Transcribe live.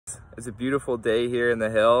It's a beautiful day here in the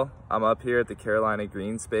Hill. I'm up here at the Carolina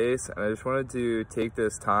Green Space, and I just wanted to take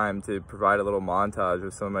this time to provide a little montage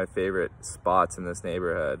of some of my favorite spots in this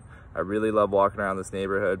neighborhood. I really love walking around this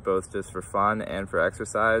neighborhood, both just for fun and for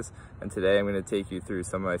exercise, and today I'm going to take you through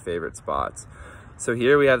some of my favorite spots. So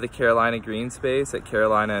here we have the Carolina Green Space at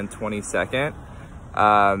Carolina and 22nd.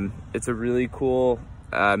 It's a really cool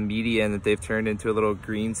median that they've turned into a little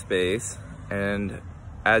green space, and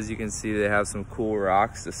as you can see, they have some cool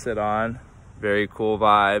rocks to sit on. Very cool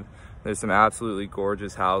vibe. There's some absolutely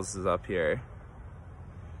gorgeous houses up here.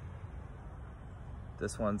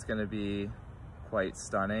 This one's gonna be quite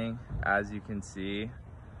stunning. As you can see,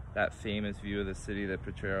 that famous view of the city that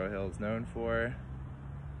Potrero Hill is known for.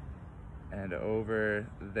 And over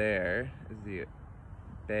there is the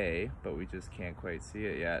bay, but we just can't quite see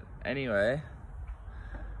it yet. Anyway,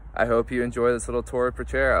 I hope you enjoy this little tour of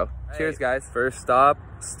Potrero. Hey. Cheers, guys. First stop,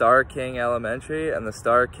 Starr King Elementary and the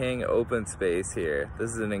Starr King open space here.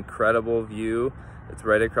 This is an incredible view. It's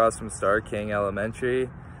right across from Starr King Elementary.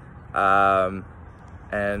 And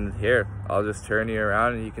here, I'll just turn you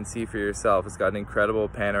around and you can see for yourself. It's got an incredible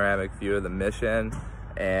panoramic view of the Mission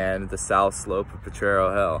and the south slope of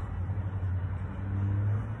Potrero Hill.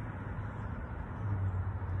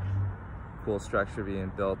 Cool structure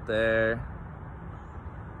being built there.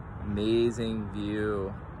 Amazing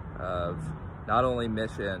view of not only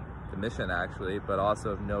the Mission actually, but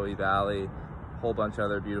also of Noe Valley, a whole bunch of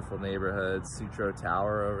other beautiful neighborhoods, Sutro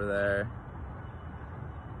Tower over there.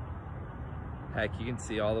 Heck, you can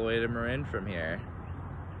see all the way to Marin from here.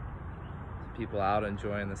 People out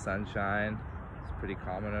enjoying the sunshine. It's pretty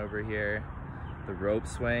common over here. The rope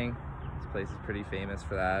swing, this place is pretty famous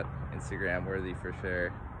for that. Instagram worthy for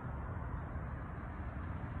sure.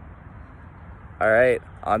 All right,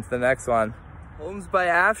 on to the next one. Homes by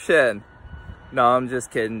Afshin. No, I'm just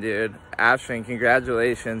kidding, dude. Afshin,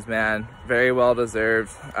 congratulations, man. Very well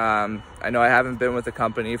deserved. I know I haven't been with the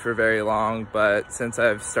company for very long, but since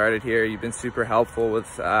I've started here, you've been super helpful with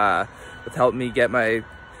helping me get my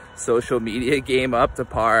social media game up to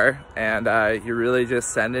par, and you're really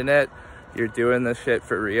just sending it. You're doing this shit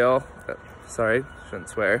for real. Sorry, shouldn't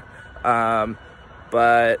swear.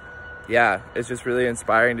 But yeah, it's just really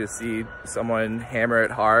inspiring to see someone hammer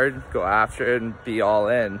it hard, go after it, and be all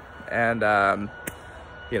in. And,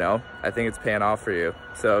 you know, I think it's paying off for you.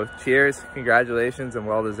 So cheers, congratulations, and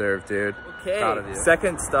well-deserved, dude. Okay, proud of you.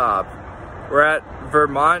 Second stop. We're at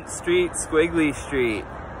Vermont Squiggle Street.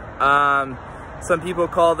 Some people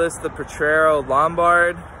call this the Potrero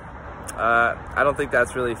Lombard. I don't think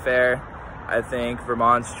that's really fair. I think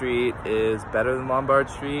Vermont Street is better than Lombard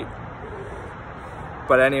Street.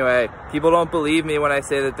 But anyway, people don't believe me when I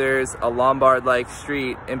say that there's a Lombard-like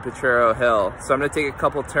street in Potrero Hill. So I'm gonna take a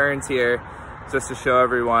couple turns here just to show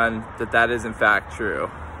everyone that that is in fact true.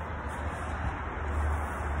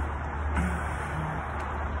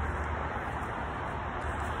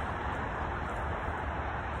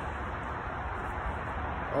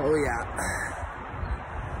 Oh yeah.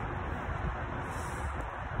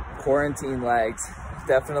 Quarantine legs,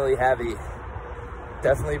 definitely heavy.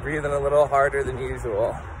 Definitely breathing a little harder than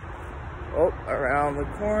usual. Oh, around the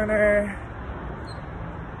corner.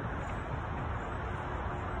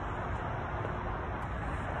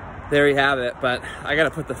 There we have it, but I gotta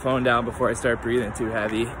put the phone down before I start breathing too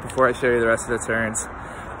heavy, before I show you the rest of the turns.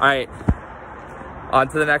 All right, on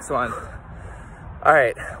to the next one. All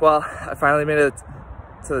right, well, I finally made it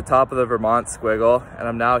to the top of the Vermont Squiggle, and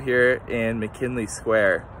I'm now here in McKinley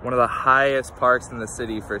Square, one of the highest parks in the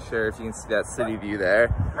city for sure, if you can see that city view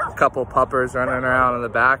there. A couple puppers running around in the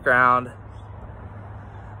background.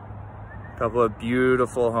 A couple of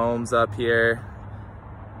beautiful homes up here.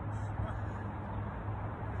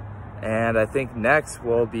 And I think next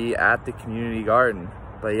we'll be at the community garden.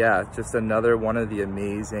 But yeah, just another one of the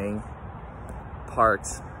amazing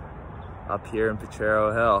parks up here in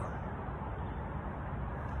Potrero Hill.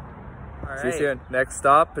 All right. See you soon. Next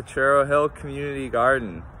stop, Potrero Hill Community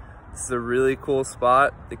Garden. This is a really cool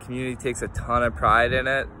spot. The community takes a ton of pride in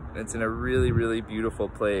it. And it's in a really, really beautiful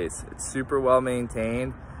place. It's super well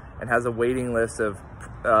maintained and has a waiting list of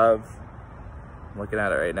I'm looking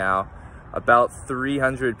at it right now, about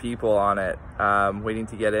 300 people on it waiting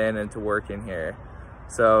to get in and to work in here.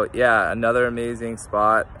 So yeah, another amazing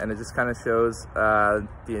spot, and it just kind of shows the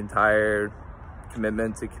entire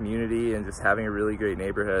commitment to community and just having a really great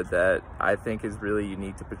neighborhood that I think is really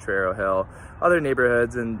unique to Potrero Hill. Other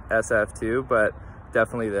neighborhoods in SF too, but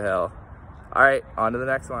definitely the Hill. All right, on to the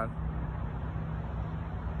next one.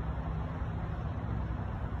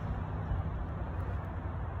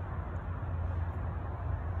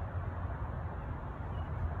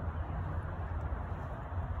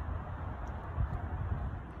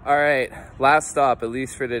 All right, last stop, at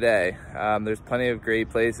least for today. There's plenty of great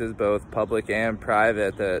places, both public and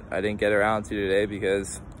private, that I didn't get around to today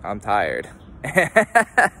because I'm tired.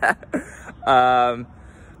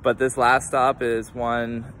 But this last stop is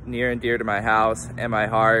one near and dear to my house and my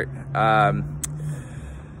heart.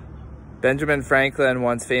 Benjamin Franklin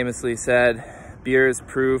once famously said, "Beer is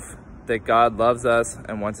proof that God loves us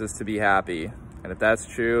and wants us to be happy." And if that's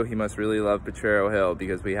true, he must really love Potrero Hill,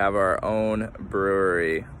 because we have our own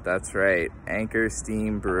brewery. That's right, Anchor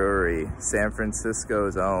Steam Brewery, San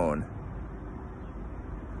Francisco's own.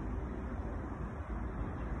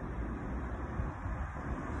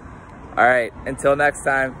 All right, until next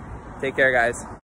time, take care, guys.